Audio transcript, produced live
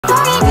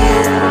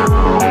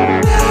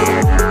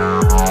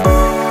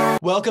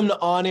Welcome to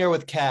On Air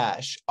with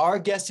Kash. Our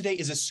guest today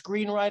is a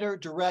screenwriter,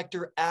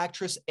 director,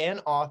 actress, and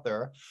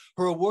author.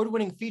 Her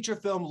award-winning feature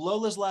film,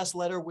 Lola's Last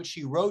Letter, which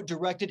she wrote,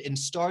 directed, and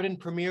starred in,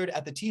 premiered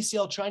at the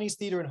TCL Chinese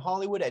Theatre in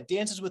Hollywood at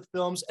Dances with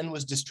Films and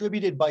was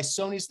distributed by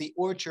Sony's The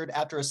Orchard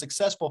after a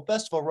successful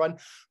festival run.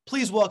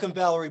 Please welcome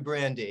Valerie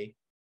Brandy.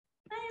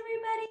 Hi,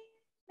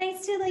 everybody.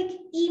 Nice to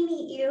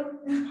meet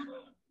you.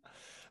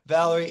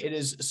 Valerie, it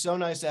is so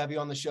nice to have you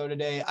on the show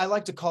today. I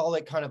like to call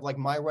it kind of like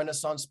my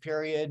Renaissance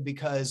period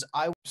because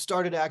I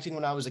started acting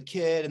when I was a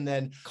kid, and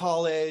then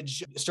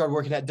college, started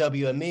working at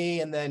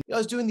WME, and then I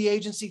was doing the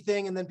agency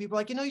thing, and then people were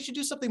like, you should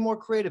do something more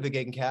creative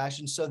again, Kash.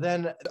 And so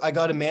then I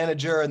got a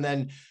manager, and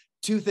then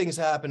two things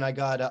happened. I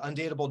got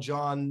Undateable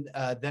John.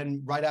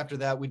 Then right after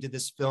that, we did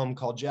this film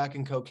called Jack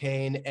and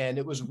Cocaine. And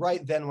it was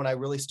right then when I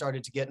really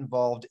started to get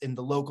involved in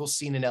the local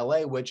scene in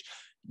LA, which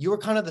you were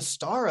kind of the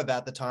star of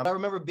at the time. I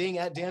remember being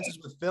at Dances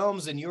with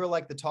Films, and you were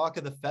like the talk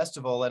of the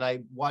festival. And I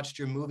watched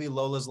your movie,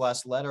 Lola's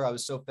Last Letter. I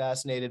was so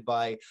fascinated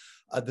by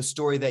the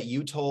story that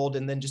you told,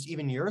 and then just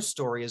even your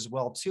story as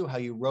well, too, how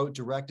you wrote,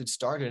 directed,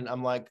 started. And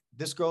I'm like,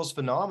 this girl's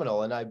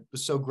phenomenal. And I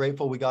was so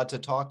grateful we got to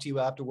talk to you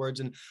afterwards.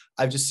 And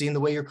I've just seen the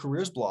way your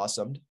career's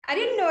blossomed. I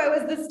didn't know I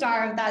was the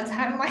star of that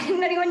time. Why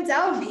didn't anyone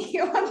tell me?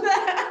 What the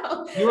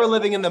hell? You were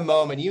living in the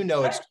moment. You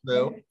know it's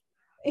true.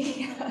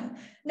 Yeah.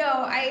 No,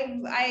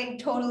 I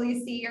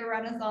totally see your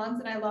renaissance,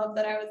 and I love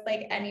that I was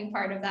any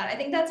part of that. I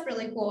think that's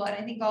really cool. And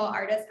I think all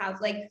artists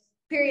have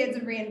periods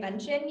of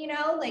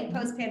reinvention,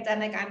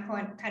 post-pandemic, I'm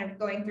kind of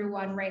going through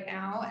one right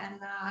now.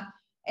 And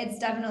it's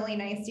definitely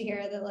nice to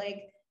hear that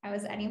I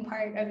was any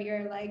part of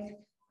your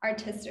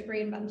artistic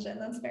reinvention.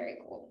 That's very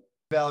cool.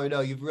 Valerie, no,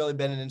 you've really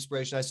been an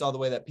inspiration. I saw the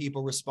way that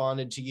people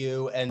responded to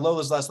you. And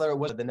Lola's Last Letter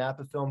was at the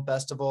Napa Film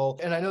Festival.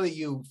 And I know that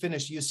you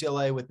finished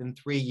UCLA within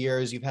 3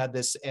 years. You've had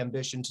this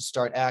ambition to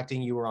start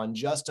acting. You were on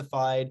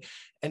Justified.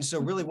 And so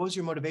really, what was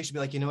your motivation to be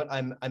like, you know what,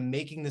 I'm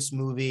making this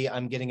movie,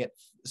 I'm getting it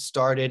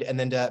started, and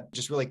then to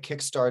just really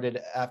kickstart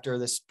it after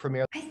this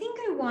premiere? I think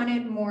I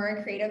wanted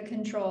more creative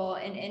control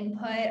and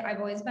input. I've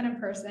always been a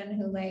person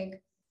who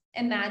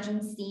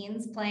imagines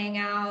scenes playing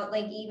out,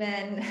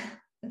 even...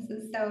 This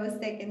is so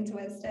sick and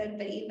twisted,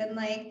 but even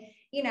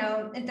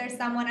if there's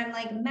someone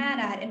I'm mad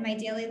at in my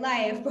daily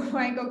life,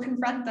 before I go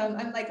confront them,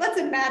 I'm let's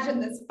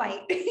imagine this fight,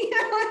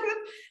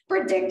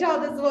 predict how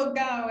this will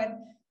go. And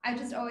I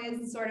just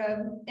always sort of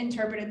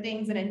interpreted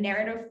things in a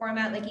narrative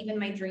format. Even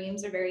my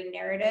dreams are very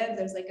narrative.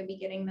 There's a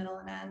beginning, middle,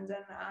 and end.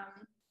 And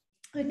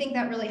I think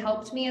that really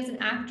helped me as an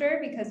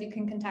actor, because you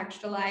can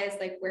contextualize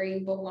where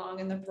you belong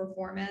in the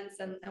performance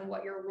and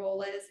what your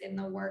role is in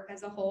the work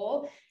as a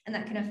whole, and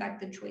that can affect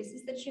the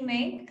choices that you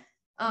make.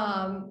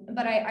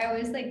 But I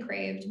always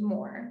craved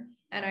more,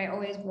 and I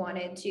always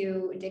wanted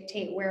to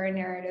dictate where a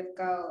narrative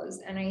goes.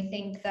 And I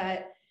think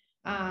that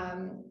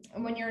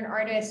when you're an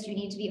artist, you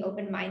need to be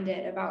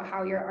open-minded about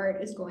how your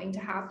art is going to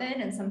happen,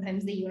 and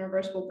sometimes the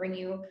universe will bring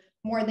you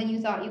more than you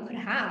thought you could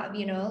have.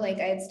 I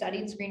had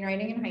studied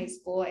screenwriting in high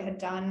school. I had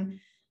done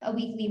a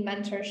weekly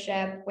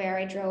mentorship where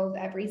I drove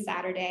every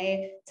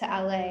Saturday to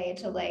LA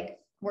to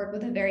work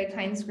with a very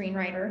kind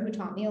screenwriter who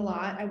taught me a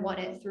lot. I won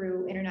it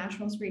through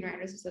International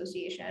Screenwriters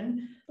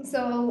Association.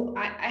 So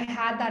I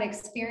had that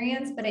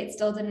experience, but it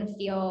still didn't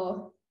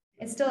feel,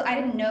 I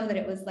didn't know that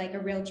it was a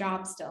real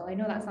job still. I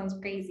know that sounds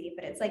crazy,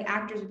 but it's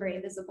actors are very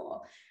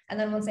visible. And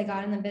then once I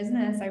got in the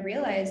business, I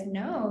realized,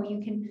 no,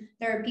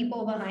 there are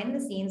people behind the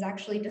scenes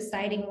actually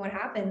deciding what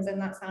happens. And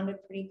that sounded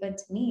pretty good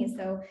to me.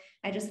 So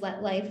I just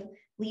let life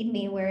lead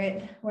me where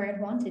it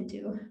wanted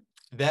to.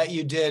 That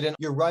you did. And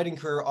your writing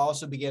career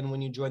also began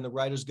when you joined the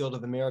Writers Guild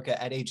of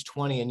America at age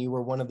 20, and you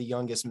were one of the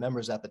youngest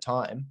members at the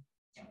time.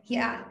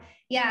 Yeah,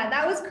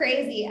 that was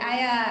crazy.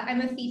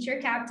 I'm a feature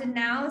captain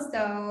now.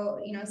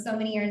 So, so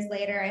many years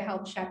later, I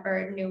help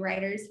shepherd new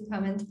writers who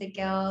come into the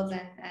guild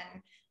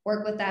and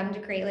work with them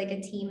to create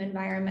a team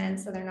environment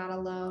so they're not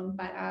alone.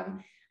 But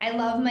I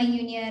love my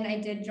union. I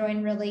did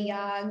join really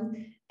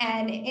young.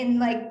 And in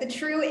the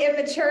true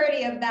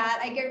immaturity of that,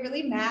 I get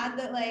really mad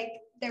that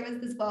there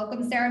was this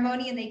welcome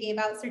ceremony and they gave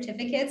out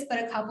certificates,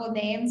 but a couple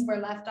names were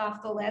left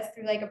off the list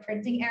through a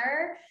printing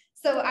error.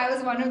 So I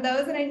was one of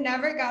those, and I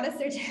never got a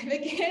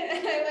certificate.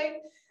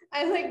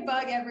 And I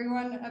bug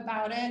everyone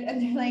about it,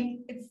 and they're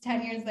it's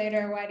 10 years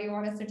later, why do you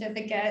want a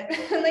certificate?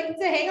 To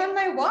hang on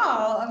my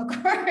wall, of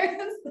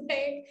course.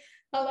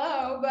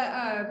 Hello.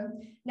 But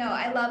no,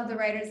 I love the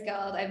Writers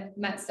Guild. I've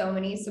met so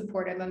many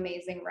supportive,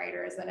 amazing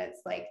writers, and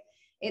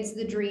it's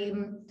the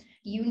dream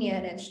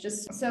union. It's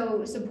just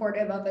so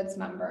supportive of its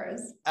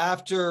members.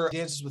 After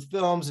Dances with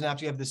Films, and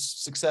after you have this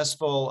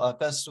successful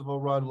festival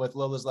run with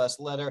Lola's Last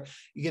Letter,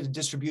 you get a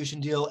distribution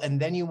deal, and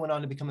then you went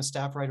on to become a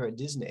staff writer at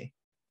Disney.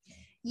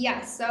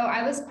 Yes, so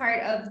I was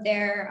part of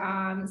their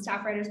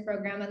staff writers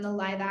program in the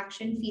live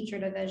action feature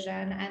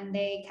division, and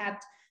they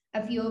kept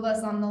a few of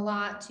us on the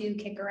lot to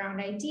kick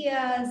around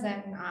ideas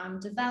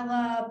and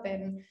develop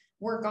and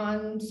work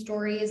on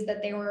stories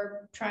that they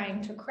were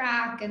trying to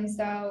crack. And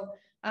so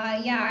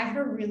Yeah, I had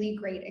a really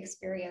great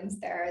experience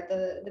there.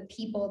 The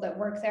people that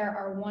work there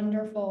are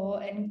wonderful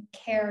and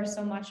care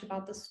so much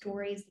about the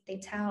stories that they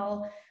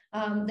tell.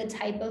 The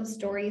type of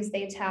stories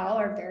they tell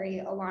are very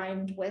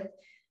aligned with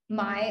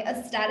my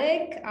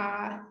aesthetic.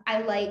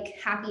 I like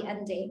happy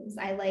endings.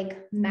 I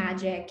like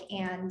magic,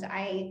 and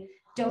I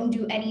don't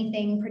do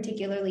anything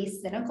particularly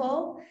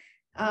cynical.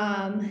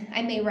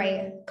 I may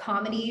write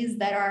comedies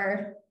that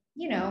are,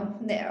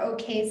 they're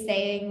okay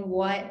saying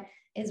what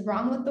is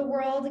wrong with the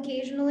world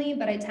occasionally,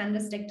 but I tend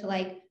to stick to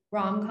like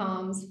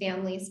rom-coms,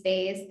 family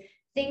space,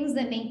 things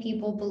that make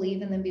people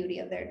believe in the beauty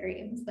of their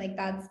dreams. Like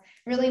that's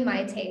really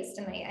my taste.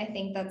 And I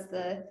think that's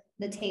the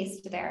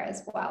taste there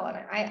as well. And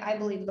I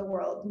believe the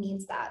world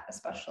needs that,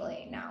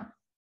 especially now.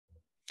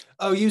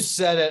 Oh, you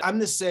said it. I'm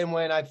the same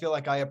way, and I feel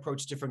like I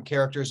approach different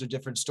characters or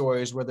different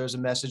stories where there's a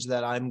message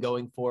that I'm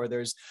going for.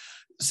 There's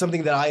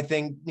something that I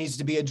think needs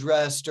to be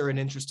addressed or an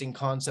interesting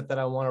concept that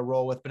I want to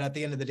roll with. But at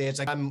the end of the day, it's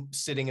like I'm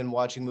sitting and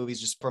watching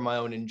movies just for my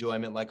own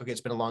enjoyment. Like, okay,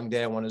 it's been a long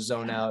day. I want to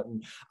zone out.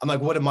 And I'm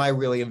like, what am I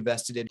really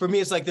invested in? For me,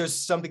 it's like there's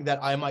something that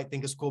I might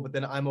think is cool, but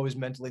then I'm always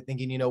mentally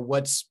thinking,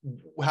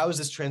 how is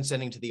this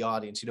transcending to the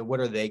audience? What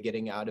are they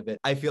getting out of it?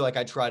 I feel like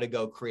I try to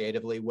go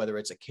creatively, whether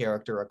it's a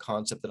character or a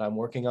concept that I'm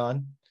working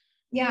on.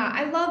 Yeah,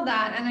 I love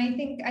that. And I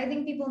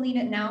think people need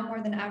it now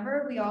more than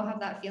ever. We all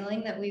have that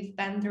feeling that we've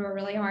been through a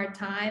really hard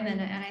time.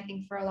 And I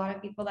think for a lot of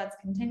people that's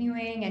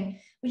continuing, and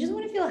we just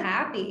want to feel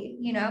happy,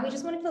 we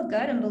just want to feel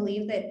good and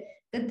believe that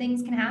good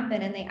things can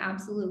happen, and they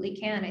absolutely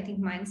can. I think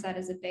mindset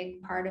is a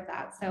big part of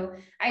that. So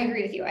I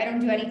agree with you. I don't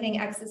do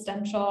anything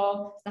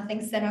existential,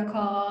 nothing cynical.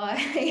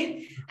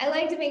 I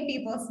like to make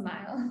people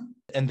smile.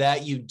 And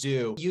that you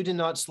do. You did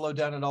not slow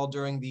down at all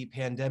during the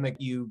pandemic.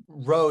 You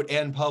wrote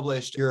and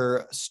published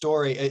your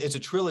story. It's a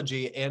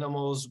trilogy,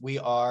 Animals, We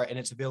Are, and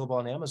it's available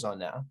on Amazon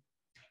now.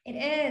 It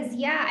is,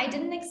 yeah. I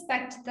didn't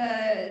expect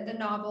the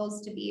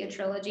novels to be a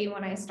trilogy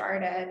when I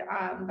started,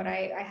 but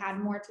I had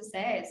more to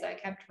say, so I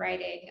kept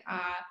writing.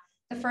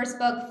 The first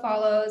book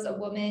follows a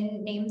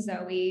woman named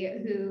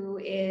Zoe who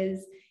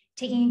is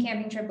taking a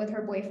camping trip with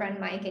her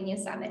boyfriend Mike in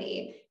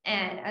Yosemite.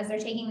 And as they're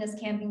taking this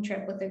camping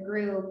trip with a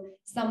group,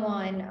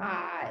 someone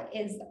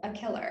is a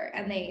killer,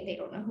 and they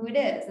don't know who it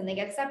is, and they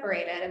get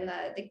separated, and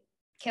the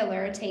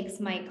killer takes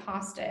Mike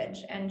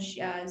hostage, and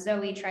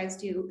Zoe tries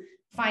to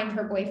find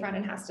her boyfriend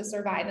and has to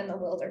survive in the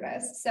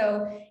wilderness.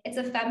 So it's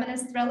a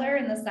feminist thriller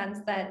in the sense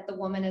that the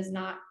woman is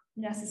not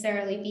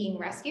necessarily being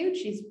rescued.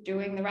 She's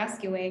doing the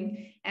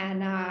rescuing,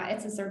 and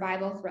it's a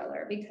survival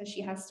thriller because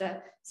she has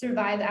to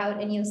survive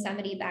out in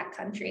Yosemite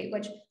backcountry,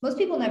 which most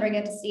people never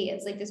get to see.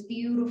 It's like this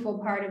beautiful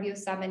part of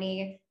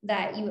Yosemite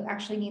that you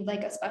actually need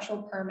like a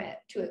special permit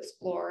to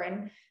explore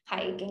and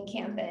hike and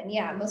camp in.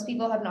 Yeah, most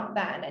people have not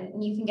been,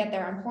 and you can get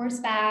there on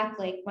horseback.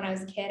 Like when I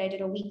was a kid, I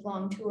did a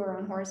week-long tour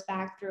on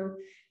horseback through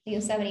the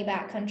Yosemite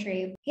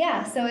backcountry.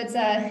 Yeah, so it's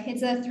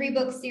a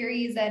 3-book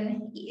series,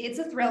 and it's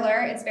a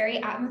thriller. It's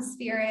very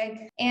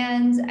atmospheric,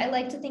 and I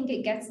like to think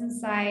it gets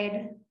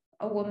inside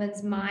a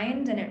woman's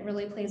mind, and it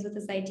really plays with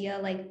this idea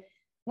like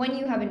when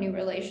you have a new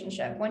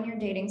relationship, when you're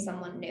dating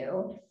someone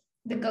new,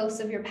 the ghosts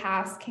of your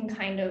past can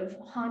kind of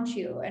haunt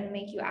you and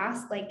make you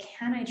ask, like,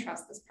 can I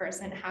trust this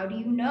person? How do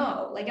you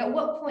know? Like, at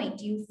what point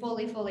do you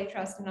fully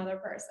trust another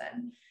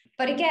person?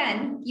 But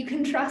again, you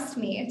can trust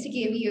me to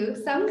give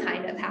you some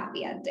kind of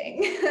happy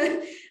ending.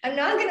 I'm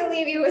not going to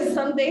leave you with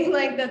something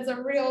like that's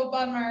a real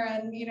bummer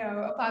and,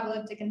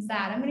 apocalyptic and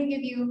sad. I'm going to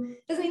give you,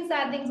 doesn't mean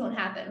sad things won't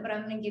happen, but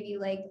I'm going to give you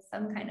like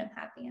some kind of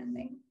happy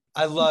ending.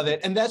 I love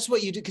it. And that's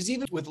what you did. Because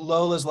even with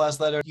Lola's Last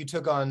Letter, you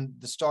took on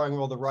the starring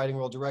role, the writing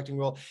role, directing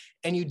role,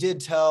 and you did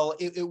tell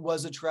it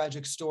was a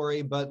tragic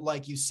story. But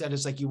like you said,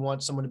 it's like you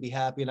want someone to be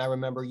happy. And I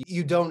remember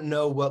you don't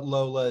know what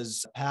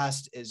Lola's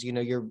past is.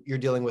 You're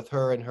dealing with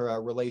her and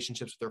her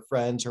relationships with her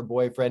friends, her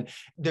boyfriend.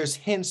 There's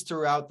hints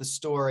throughout the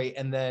story.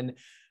 And then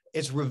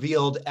it's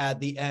revealed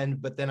at the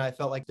end. But then I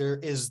felt like there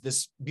is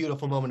this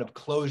beautiful moment of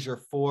closure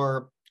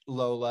for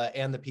Lola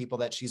and the people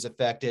that she's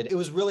affected. It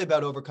was really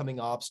about overcoming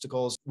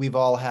obstacles. We've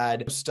all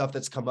had stuff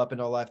that's come up in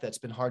our life that's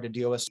been hard to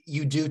deal with.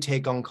 You do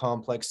take on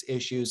complex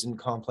issues and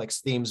complex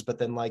themes, but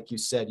then like you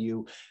said,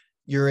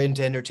 you're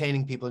into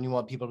entertaining people and you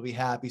want people to be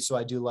happy. So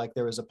I do like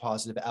there is a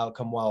positive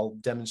outcome while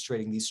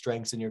demonstrating these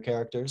strengths in your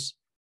characters.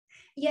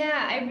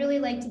 Yeah, I really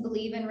like to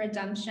believe in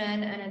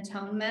redemption and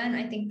atonement.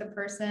 I think the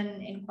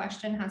person in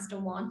question has to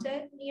want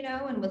it,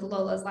 and with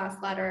Lola's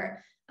Last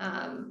Letter,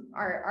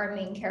 our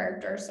main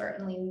character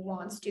certainly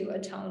wants to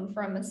atone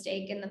for a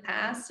mistake in the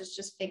past. It's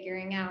just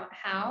figuring out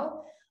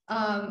how.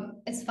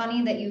 It's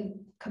funny that you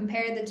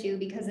compare the two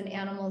because in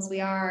Animals We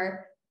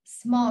Are,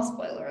 small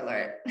spoiler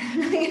alert,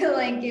 I'm not gonna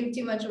like give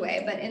too much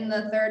away, but in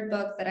the 3rd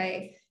book that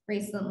I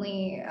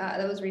recently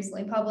that was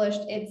recently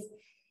published,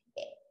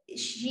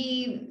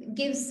 she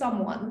gives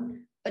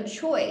someone a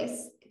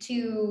choice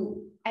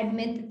to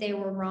admit that they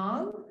were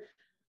wrong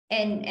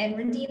and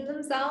redeem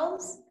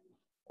themselves,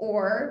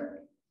 or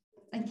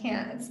I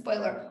can't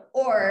spoiler,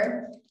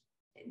 or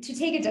to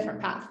take a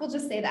different path. We'll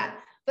just say that.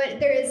 But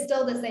there is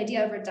still this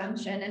idea of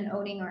redemption and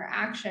owning our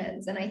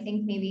actions. And I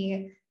think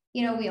maybe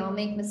we all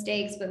make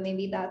mistakes, but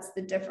maybe that's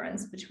the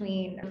difference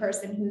between a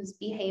person who's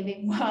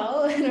behaving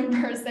well and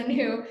a person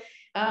who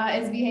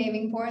is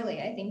behaving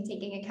poorly. I think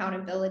taking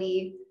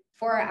accountability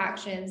for our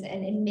actions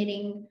and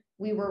admitting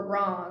we were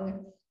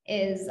wrong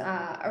is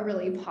a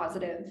really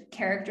positive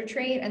character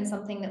trait and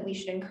something that we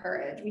should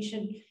encourage. We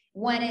should,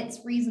 when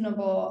it's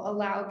reasonable,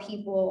 allow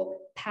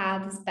people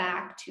paths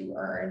back to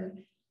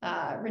earn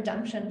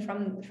redemption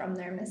from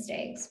their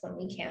mistakes when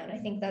we can. I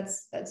think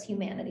that's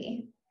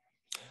humanity.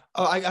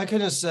 Oh, I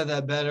couldn't have said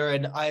that better.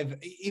 And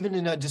I've even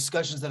in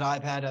discussions that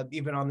I've had,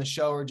 even on the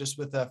show or just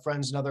with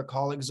friends and other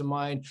colleagues of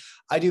mine,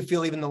 I do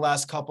feel even the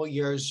last couple of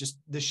years, just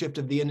the shift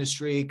of the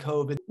industry,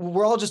 COVID,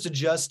 we're all just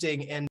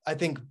adjusting. And I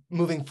think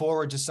moving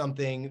forward to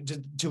something,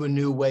 to a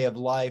new way of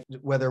life,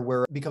 whether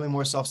we're becoming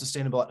more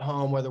self-sustainable at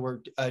home, whether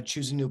we're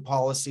choosing new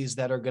policies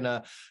that are going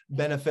to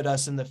benefit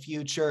us in the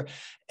future.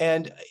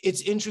 And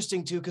it's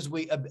interesting too, because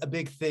a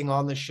big thing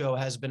on the show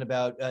has been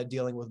about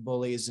dealing with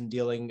bullies and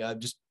dealing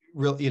just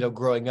real,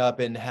 growing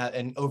up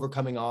and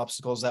overcoming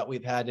obstacles that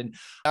we've had. And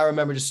I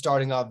remember just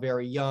starting off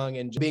very young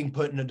and being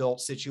put in adult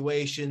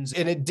situations.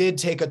 And it did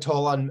take a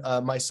toll on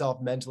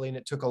myself mentally. And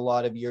it took a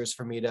lot of years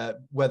for me to,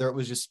 whether it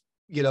was just,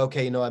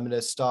 okay, I'm going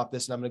to stop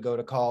this and I'm going to go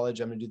to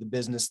college, I'm going to do the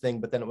business thing.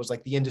 But then it was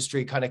like the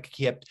industry kind of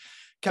kept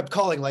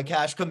calling, like,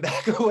 Kash, come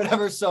back or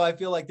whatever. So I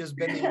feel like there's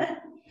been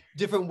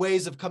different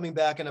ways of coming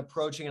back and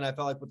approaching. And I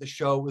felt like with the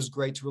show, it was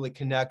great to really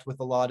connect with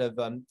a lot of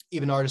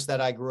even artists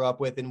that I grew up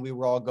with, and we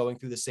were all going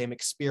through the same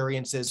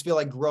experiences. I feel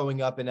like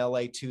growing up in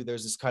LA too,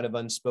 there's this kind of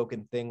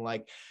unspoken thing,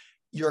 like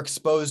you're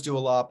exposed to a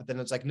lot, but then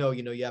it's like, no,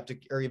 you have to,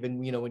 or even,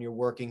 when you're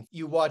working,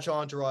 you watch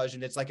Entourage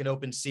and it's like an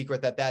open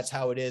secret that that's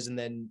how it is. And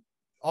then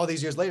all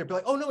these years later, be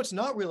like, oh no, it's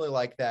not really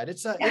like that.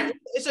 It's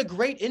a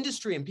great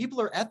industry and people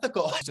are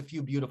ethical. There's a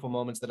few beautiful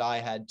moments that I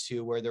had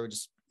too, where there were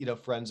just,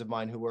 friends of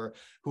mine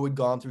who had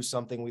gone through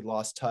something, we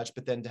lost touch,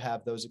 but then to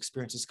have those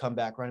experiences come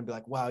back around and be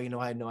like, wow,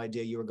 I had no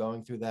idea you were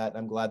going through that. And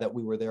I'm glad that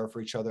we were there for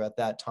each other at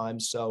that time.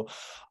 So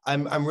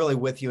I'm really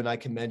with you, and I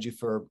commend you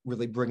for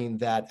really bringing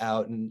that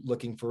out and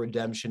looking for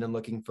redemption and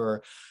looking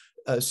for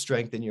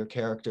strength in your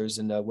characters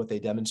and what they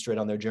demonstrate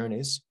on their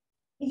journeys.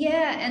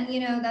 Yeah,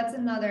 and that's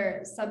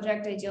another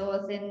subject I deal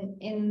with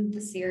in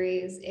the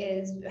series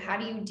is how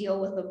do you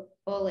deal with a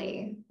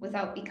bully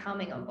without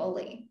becoming a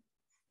bully?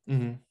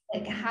 Mm-hmm.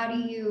 Like how do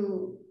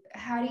you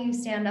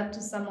stand up to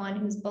someone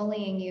who's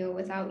bullying you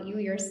without you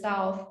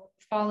yourself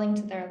falling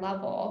to their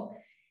level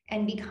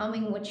and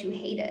becoming what you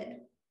hated?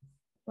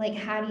 Like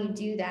how do you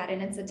do that?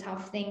 And it's a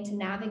tough thing to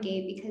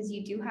navigate because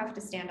you do have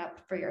to stand up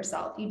for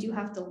yourself. You do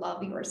have to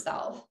love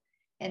yourself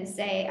and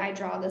say, I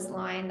draw this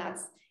line.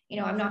 That's,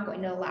 I'm not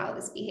going to allow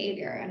this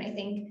behavior. And I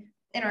think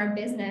in our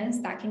business,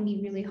 that can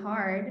be really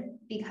hard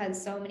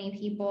because so many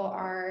people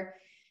are,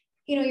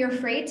 you're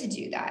afraid to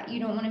do that. You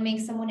don't want to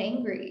make someone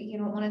angry. You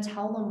don't want to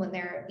tell them when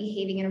they're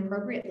behaving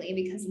inappropriately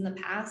because in the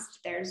past,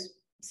 there's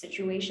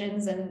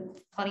situations and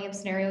plenty of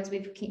scenarios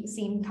we've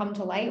seen come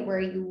to light where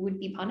you would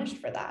be punished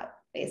for that,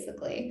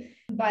 basically.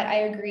 But I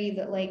agree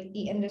that like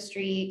the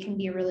industry can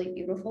be a really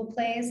beautiful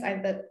place.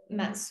 I've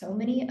met so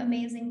many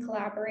amazing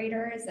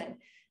collaborators and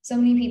so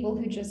many people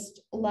who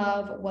just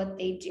love what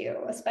they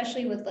do,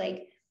 especially with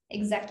like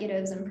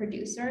executives and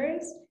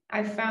producers.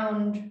 I've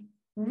found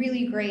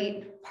really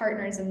great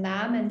partners in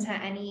them. And to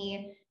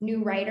any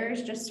new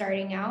writers just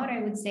starting out, I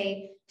would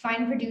say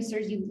find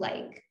producers you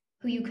like,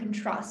 who you can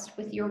trust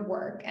with your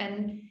work.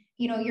 And,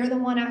 you're the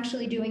one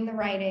actually doing the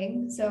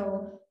writing.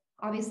 So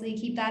obviously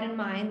keep that in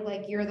mind,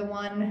 like you're the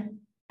one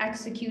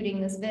executing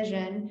this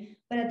vision.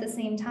 But at the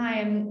same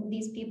time,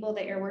 these people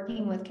that you're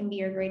working with can be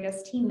your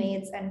greatest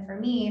teammates. And for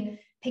me,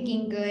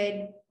 picking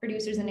good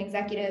producers and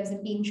executives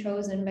and being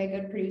chosen by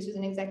good producers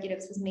and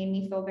executives has made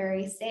me feel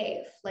very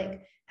safe,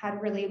 like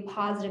had really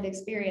positive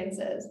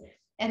experiences.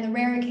 And the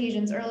rare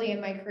occasions early in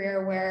my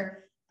career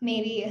where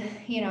maybe,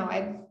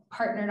 I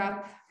partnered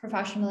up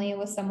professionally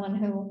with someone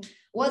who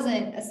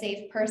wasn't a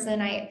safe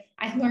person, I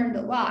learned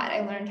a lot.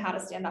 I learned how to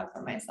stand up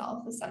for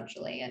myself,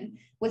 essentially, and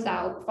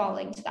without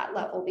falling to that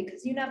level,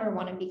 because you never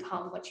want to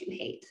become what you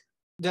hate.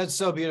 That's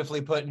so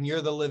beautifully put. And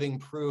you're the living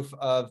proof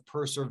of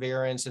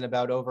perseverance and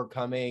about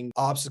overcoming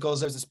obstacles.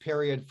 There's this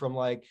period from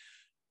like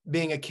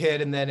being a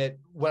kid. And then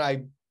when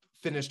I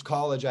finished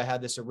college, I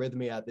had this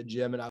arrhythmia at the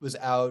gym and I was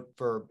out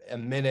for a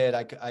minute.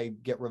 I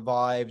get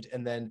revived.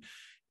 And then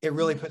it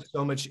really put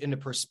so much into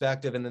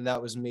perspective. And then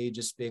that was me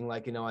just being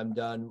like, I'm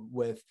done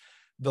with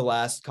the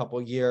last couple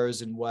of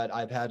years and what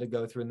I've had to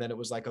go through. And then it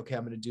was like, okay,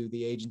 I'm going to do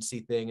the agency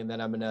thing. And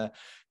then I'm going to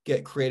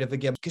get creative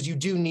again, because you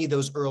do need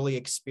those early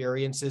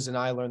experiences. And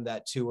I learned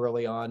that too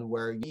early on,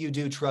 where you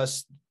do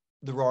trust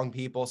the wrong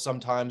people.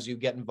 Sometimes you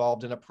get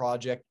involved in a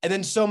project. And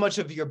then so much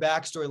of your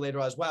backstory later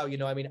on is, wow,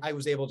 I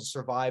was able to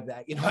survive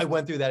that. I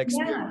went through that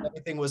experience. Yeah.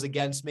 Everything was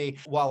against me.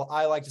 While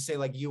I like to say,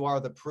 like, you are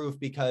the proof,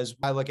 because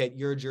I look at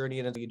your journey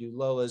and you do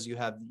Lola's, you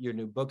have your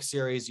new book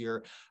series,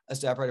 you're a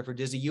staff writer for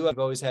Disney. You have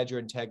always had your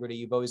integrity.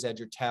 You've always had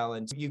your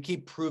talent. You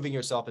keep proving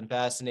yourself and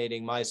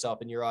fascinating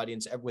myself and your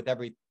audience with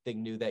everything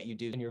new that you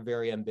do. And you're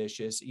very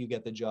ambitious. You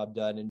get the job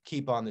done, and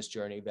keep on this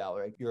journey,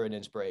 Valerie. You're an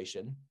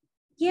inspiration.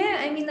 Yeah,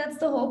 I mean, that's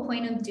the whole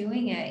point of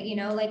doing it.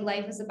 Like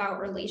life is about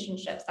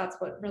relationships. That's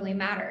what really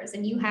matters.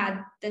 And you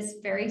had this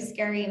very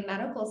scary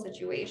medical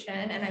situation,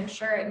 and I'm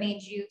sure it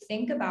made you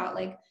think about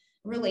like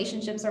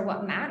relationships are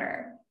what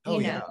matter, Oh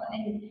yeah.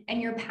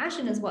 and your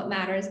passion is what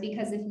matters,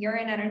 because if you're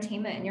in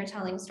entertainment and you're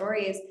telling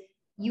stories,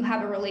 you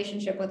have a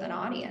relationship with an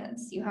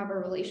audience. You have a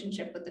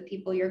relationship with the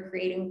people you're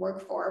creating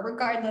work for,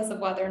 regardless of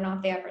whether or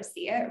not they ever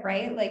see it,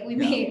 right? Like we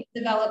may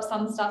develop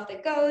some stuff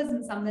that goes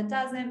and some that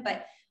doesn't,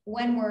 but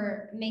when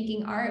we're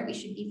making art, we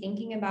should be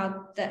thinking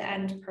about the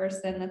end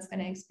person that's going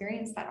to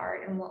experience that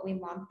art and what we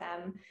want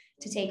them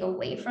to take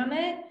away from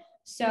it.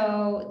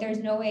 So there's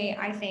no way,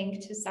 I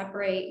think, to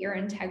separate your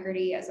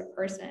integrity as a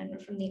person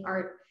from the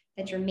art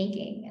that you're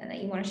making and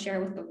that you want to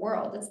share with the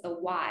world. It's the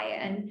why.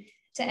 And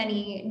to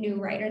any new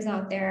writers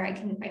out there, I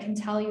can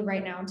tell you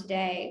right now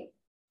today,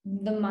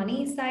 the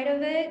money side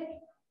of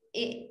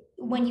it,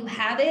 when you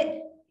have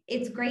it,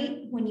 it's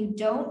great. When you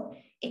don't,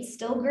 it's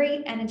still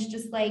great. And it's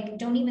just like,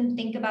 don't even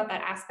think about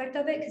that aspect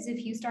of it. Because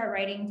if you start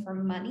writing for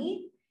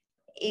money,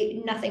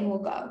 nothing will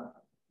go.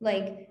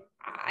 Like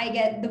I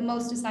get the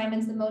most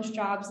assignments, the most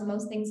jobs, the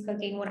most things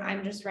cooking when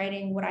I'm just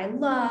writing what I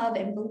love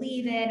and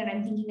believe in. And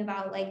I'm thinking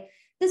about like,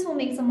 this will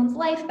make someone's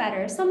life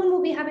better. Someone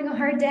will be having a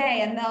hard day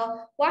and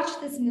they'll watch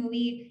this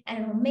movie and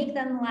it'll make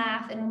them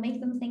laugh and it'll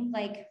make them think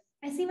like,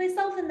 I see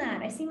myself in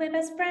that. I see my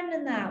best friend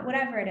in that,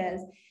 whatever it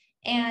is.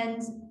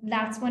 And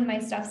that's when my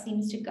stuff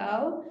seems to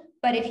go.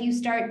 But if you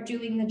start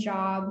doing the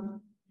job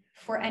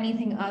for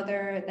anything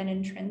other than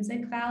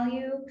intrinsic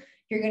value,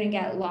 you're going to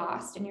get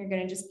lost and you're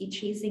going to just be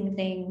chasing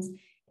things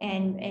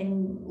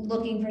and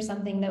looking for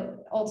something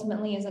that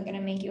ultimately isn't going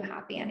to make you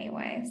happy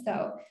anyway.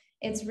 So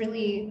it's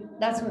really,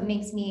 that's what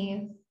makes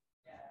me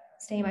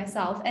stay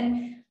myself.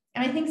 And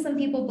I think some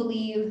people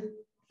believe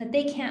that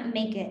they can't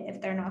make it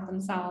if they're not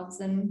themselves.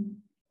 And,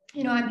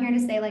 I'm here to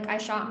say, like, I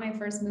shot my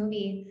first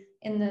movie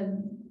in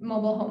the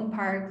mobile home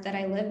park that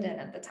I lived in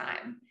at the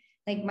time.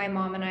 Like my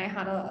mom and I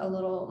had a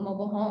little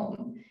mobile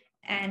home,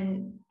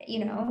 and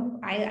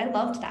I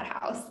loved that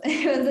house.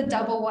 It was a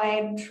double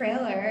wide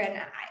trailer,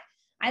 and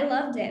I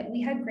loved it.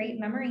 We had great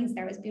memories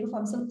there. It was beautiful.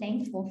 I'm so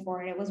thankful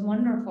for it. It was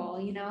wonderful,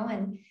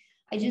 and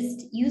I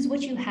just use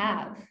what you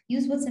have.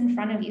 Use what's in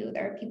front of you.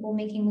 There are people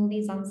making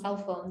movies on cell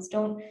phones.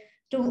 Don't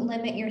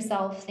limit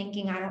yourself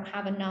thinking I don't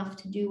have enough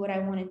to do what I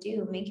want to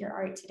do. Make your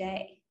art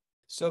today.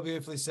 So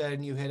beautifully said,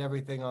 and you hit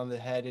everything on the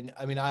head. And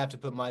I mean, I have to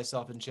put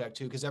myself in check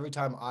too, because every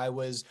time I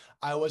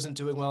wasn't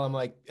doing well, I'm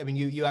like, I mean,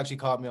 you actually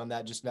caught me on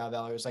that just now,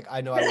 Valerie. It's like, I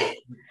know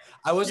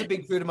I wasn't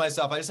being true to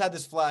myself. I just had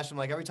this flash. I'm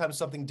like, every time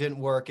something didn't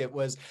work, it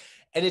was,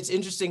 and it's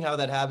interesting how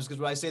that happens, because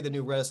when I say the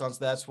new renaissance,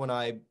 that's when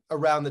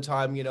around the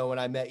time, when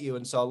I met you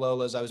and saw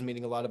Lola's, I was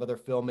meeting a lot of other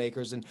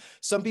filmmakers and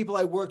some people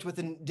I worked with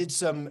and did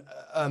some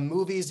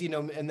movies,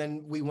 and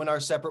then we went our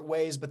separate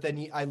ways. But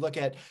then I look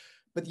at,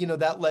 but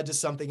that led to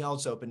something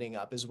else opening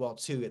up as well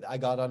too. I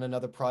got on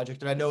another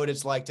project, and I know what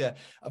it's like to,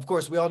 of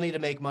course, we all need to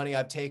make money.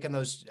 I've taken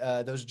those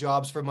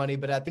jobs for money,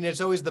 but I mean, it's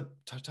always the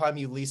time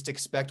you least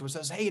expect, which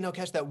says, hey,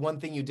 catch that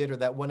one thing you did or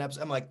that one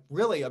episode. I'm like,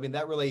 really? I mean,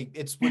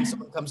 it's when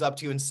someone comes up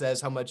to you and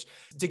says how much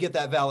to get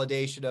that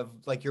validation of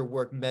like your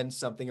work meant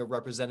something or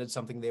represented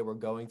something they were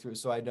going through.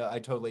 So I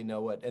totally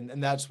know it.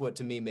 And that's what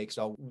to me makes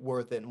it all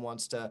worth it and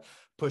wants to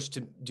push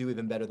to do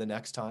even better the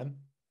next time.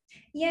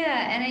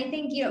 Yeah, and I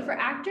think, for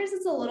actors,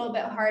 it's a little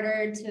bit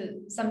harder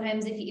to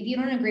sometimes, if you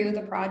don't agree with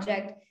a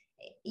project,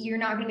 you're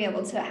not going to be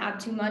able to have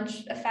too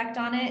much effect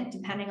on it,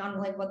 depending on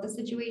like what the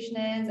situation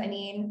is. I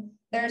mean,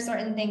 there are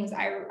certain things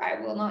I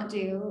will not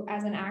do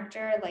as an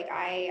actor. Like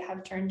I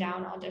have turned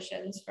down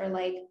auditions for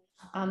like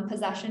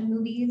possession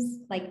movies,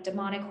 like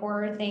demonic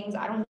horror things.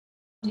 I don't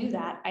do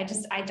that.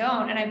 I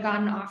don't. And I've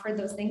gotten offered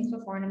those things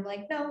before, and I'm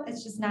like, no,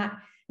 it's just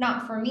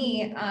not for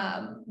me.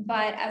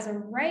 But as a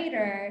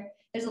writer,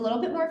 there's a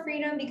little bit more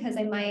freedom, because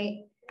I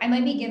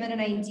might be given an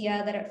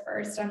idea that at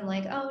first I'm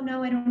like, oh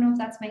no, I don't know if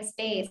that's my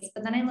space.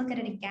 But then I look at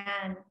it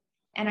again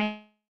and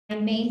I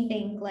may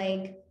think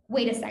like,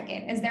 wait a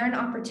second, is there an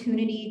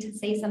opportunity to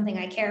say something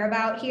I care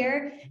about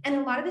here? And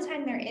a lot of the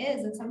time there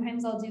is. And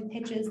sometimes I'll do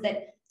pitches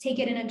that take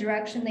it in a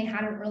direction they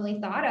hadn't really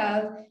thought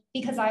of,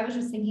 because I was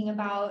just thinking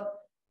about,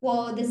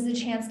 well, this is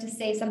a chance to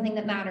say something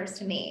that matters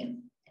to me.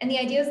 And the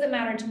ideas that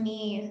matter to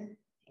me,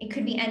 it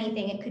could be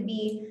anything. It could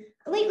be,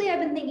 lately I've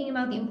been thinking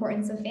about the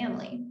importance of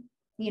family,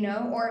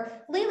 or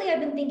lately I've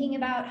been thinking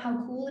about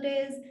how cool it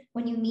is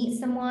when you meet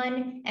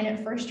someone and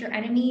at first you're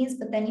enemies,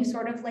 but then you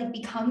sort of like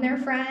become their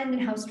friend,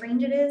 and how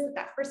strange it is that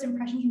that first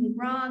impression can be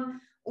wrong.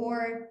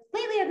 Or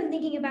lately I've been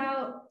thinking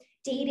about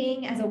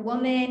dating as a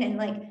woman, and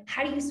like,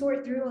 how do you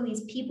sort through all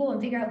these people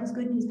and figure out who's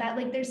good and who's bad?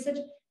 Like there's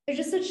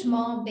just such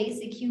small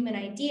basic human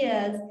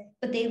ideas,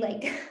 but they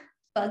like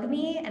bug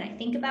me, and I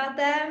think about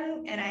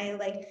them, and I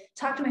like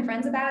talk to my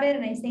friends about it,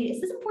 and I say,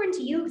 is this important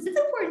to you? Because it's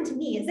important to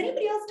me. Is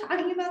anybody else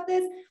talking about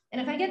this?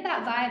 And if I get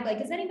that vibe, like,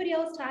 is anybody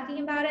else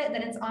talking about it?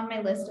 Then it's on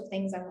my list of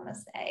things I want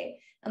to say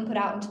and put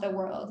out into the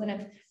world.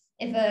 And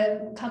if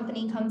a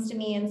company comes to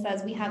me and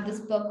says, we have this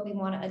book we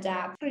want to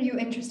adapt, are you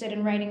interested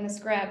in writing the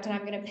script? And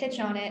I'm going to pitch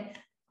on it,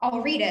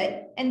 I'll read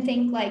it and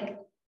think like,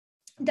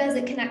 does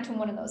it connect to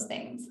one of those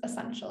things,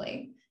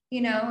 essentially?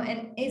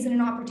 And is it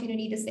an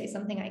opportunity to say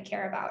something I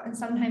care about? And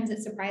sometimes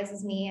it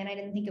surprises me and I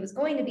didn't think it was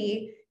going to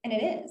be, and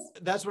it is.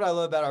 That's what I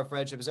love about our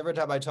friendship is every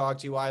time I talk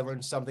to you, I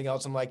learn something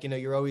else. I'm like,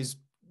 you're always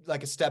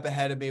like a step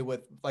ahead of me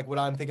with like what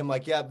I'm thinking. I'm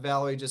like, yeah,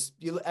 Valerie,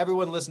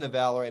 everyone listen to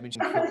Valerie. I mean,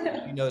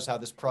 she knows how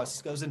this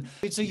process goes. And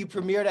so you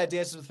premiered at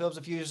Dances with Films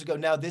a few years ago.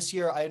 Now this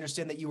year, I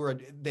understand that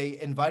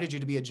they invited you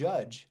to be a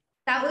judge.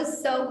 That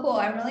was so cool.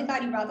 I'm really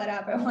glad you brought that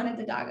up. I wanted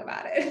to talk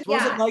about it.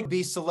 What was it like to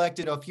be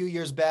selected a few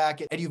years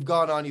back and you've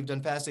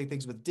done fascinating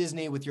things with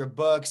Disney, with your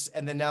books,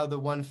 and then now the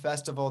one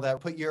festival that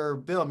put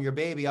your film, your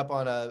baby up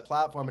on a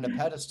platform and a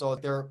pedestal,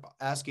 they're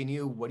asking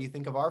you, what do you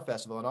think of our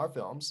festival and our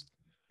films?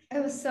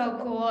 It was so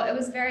cool. It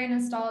was very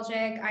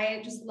nostalgic.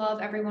 I just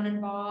love everyone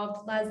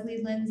involved.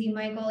 Leslie, Lindsay,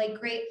 Michael, like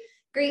great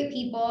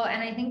people.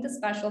 And I think the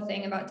special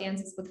thing about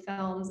Dances with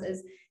Films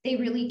is they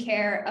really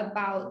care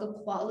about the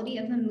quality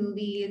of the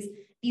movies,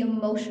 the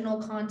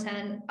emotional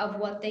content of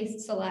what they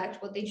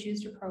select, what they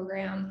choose to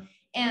program,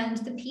 and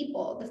the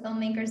people, the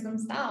filmmakers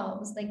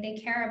themselves. Like they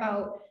care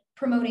about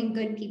promoting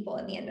good people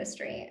in the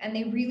industry. And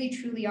they really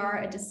truly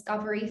are a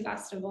discovery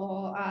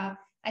festival.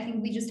 I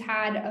think we just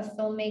had a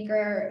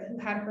filmmaker who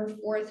had her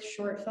 4th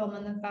short film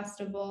in the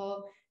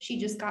festival. She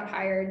just got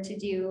hired to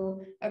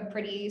do a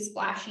pretty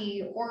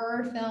splashy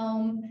horror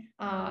film.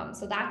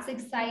 So that's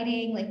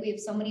exciting. Like we have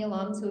so many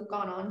alums who have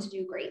gone on to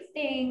do great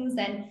things.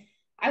 And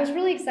I was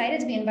really excited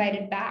to be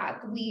invited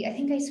back. I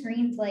think I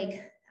screened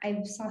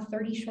I saw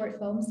 30 short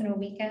films in a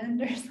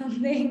weekend or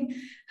something.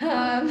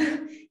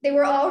 They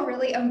were all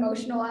really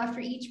emotional after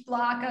each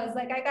block. I was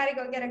like, I gotta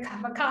go get a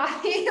cup of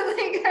coffee.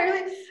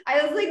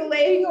 I was like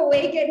laying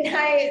awake at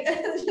night,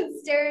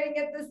 just staring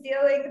at the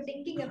ceiling,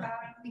 thinking about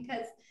it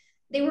because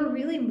they were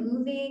really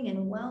moving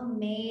and well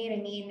made.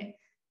 I mean,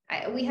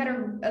 we had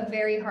a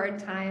very hard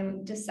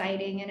time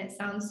deciding, and it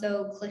sounds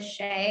so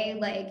cliche,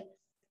 like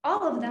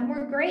all of them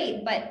were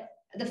great, but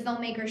the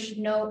filmmakers should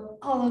know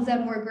all of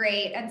them were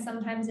great. And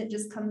sometimes it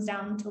just comes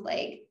down to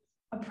like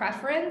a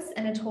preference,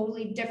 and a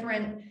totally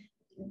different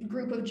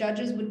group of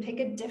judges would pick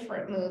a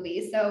different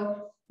movie.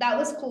 So that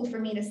was cool for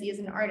me to see as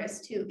an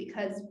artist too,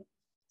 because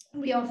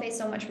we all face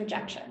so much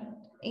rejection.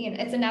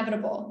 It's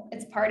inevitable.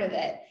 It's part of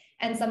it.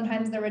 And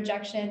sometimes the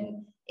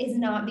rejection is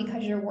not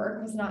because your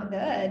work was not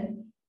good.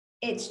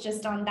 It's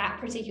just on that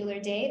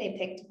particular day,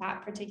 they picked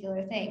that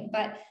particular thing.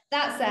 But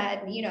that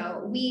said, we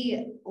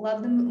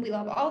love them. We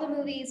love all the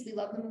movies. We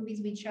love the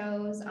movies we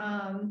chose.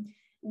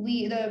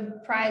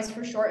 The prize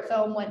for short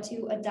film went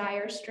to A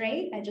Dire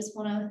Straight. I just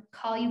want to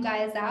call you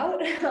guys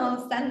out.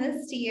 I'll send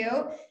this to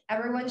you.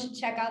 Everyone should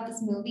check out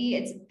this movie.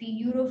 It's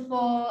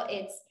beautiful.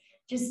 It's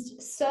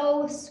just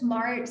so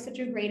smart, such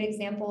a great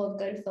example of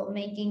good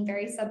filmmaking,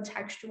 very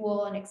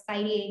subtextual and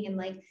exciting.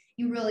 And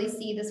you really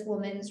see this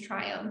woman's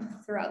triumph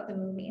throughout the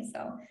movie.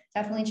 So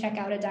definitely check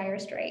out A Dire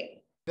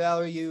Straight.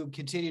 Valerie, you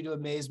continue to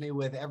amaze me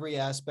with every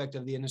aspect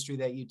of the industry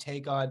that you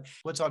take on.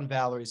 What's on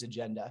Valerie's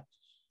agenda?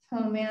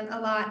 Oh man, a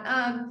lot.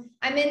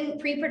 I'm in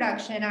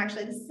pre-production,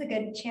 actually. This is a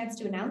good chance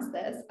to announce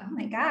this. Oh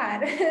my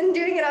God, I'm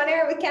doing it on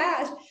air with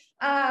Kash.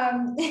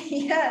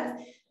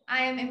 Yes,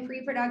 I am in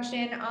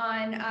pre-production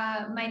on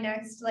my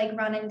next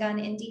run and gun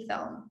indie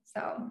film.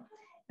 So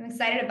I'm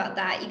excited about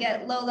that. You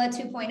get Lola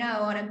 2.0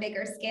 on a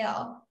bigger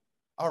scale.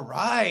 All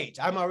right.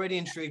 I'm already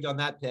intrigued on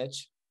that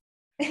pitch.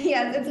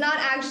 Yes, it's not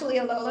actually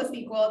a Lola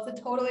sequel. It's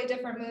a totally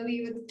different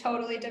movie with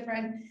totally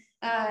different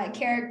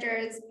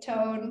characters,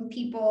 tone,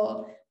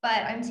 people.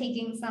 But I'm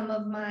taking some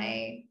of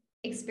my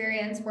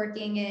experience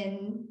working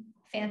in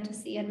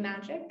fantasy and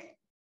magic.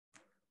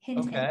 Hint,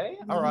 okay,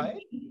 hint, all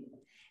right.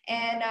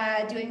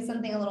 And doing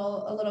something a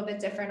little bit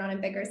different on a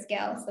bigger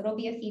scale. So it'll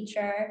be a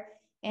feature,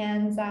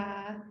 and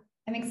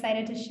I'm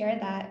excited to share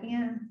that.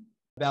 Yeah.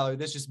 Valerie,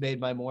 this just made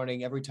my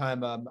morning. Every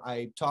time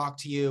I talk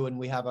to you and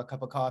we have a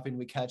cup of coffee and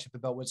we catch up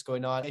about what's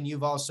going on. And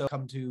you've also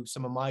come to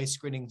some of my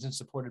screenings and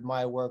supported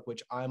my work,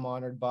 which I'm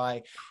honored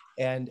by.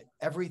 And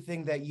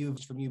everything that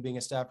from you being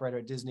a staff writer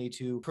at Disney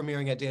to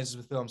premiering at Dances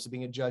with Films to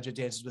being a judge at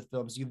Dances with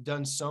Films, you've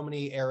done so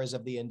many eras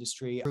of the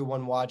industry.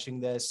 Everyone watching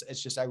this,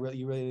 it's just,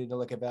 you really need to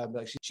look at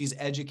that. She's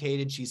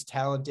educated, she's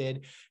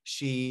talented,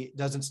 she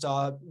doesn't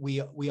stop. We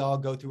all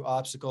go through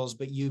obstacles,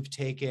 but you've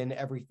taken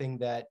everything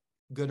that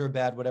good or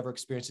bad, whatever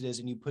experience it is,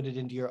 and you put it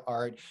into your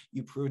art.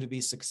 You prove to be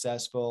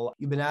successful.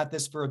 You've been at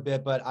this for a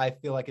bit, but I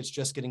feel like it's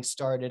just getting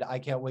started. I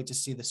can't wait to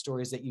see the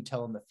stories that you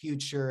tell in the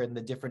future and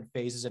the different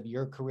phases of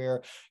your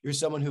career. You're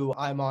someone who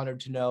I'm honored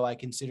to know. I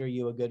consider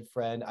you a good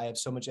friend. I have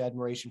so much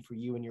admiration for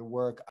you and your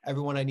work.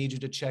 Everyone, I need you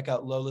to check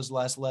out Lola's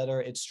Last Letter.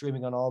 It's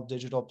streaming on all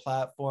digital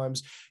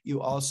platforms.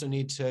 You also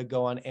need to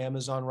go on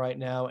Amazon right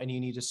now, and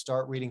you need to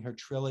start reading her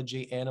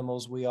trilogy,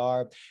 Animals We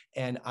Are.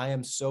 And I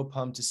am so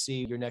pumped to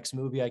see your next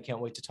movie. I can't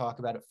wait to talk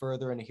about it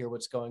further and to hear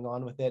what's going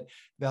on with it.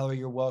 Valerie,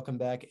 you're welcome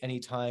back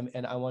anytime.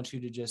 And I want you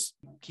to just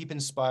keep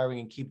inspiring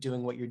and keep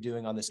doing what you're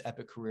doing on this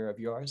epic career of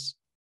yours.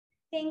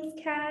 Thanks,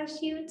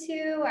 Kash. You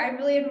too. I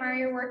really admire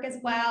your work as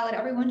well. And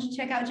everyone should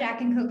check out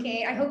Jack and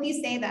Cocaine. I hope you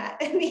say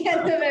that at the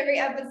end of every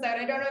episode.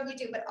 I don't know if you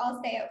do, but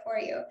I'll say it for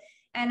you.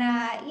 And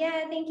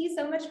yeah, thank you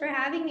so much for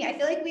having me. I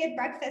feel like we had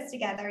breakfast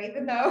together,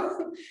 even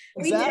though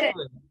we didn't.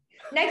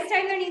 Next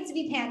time there needs to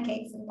be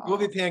pancakes involved. Will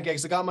be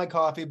pancakes. I got my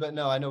coffee, but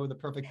no, I know the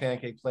perfect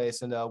pancake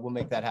place, and we'll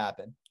make that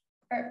happen.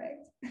 Perfect.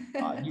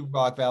 You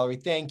rock, Valerie.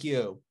 Thank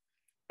you.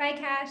 Bye,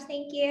 Kash.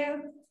 Thank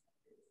you.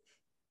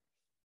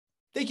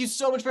 Thank you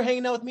so much for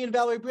hanging out with me and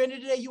Valerie Brandy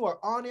today. You are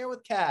on air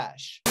with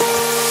Kash.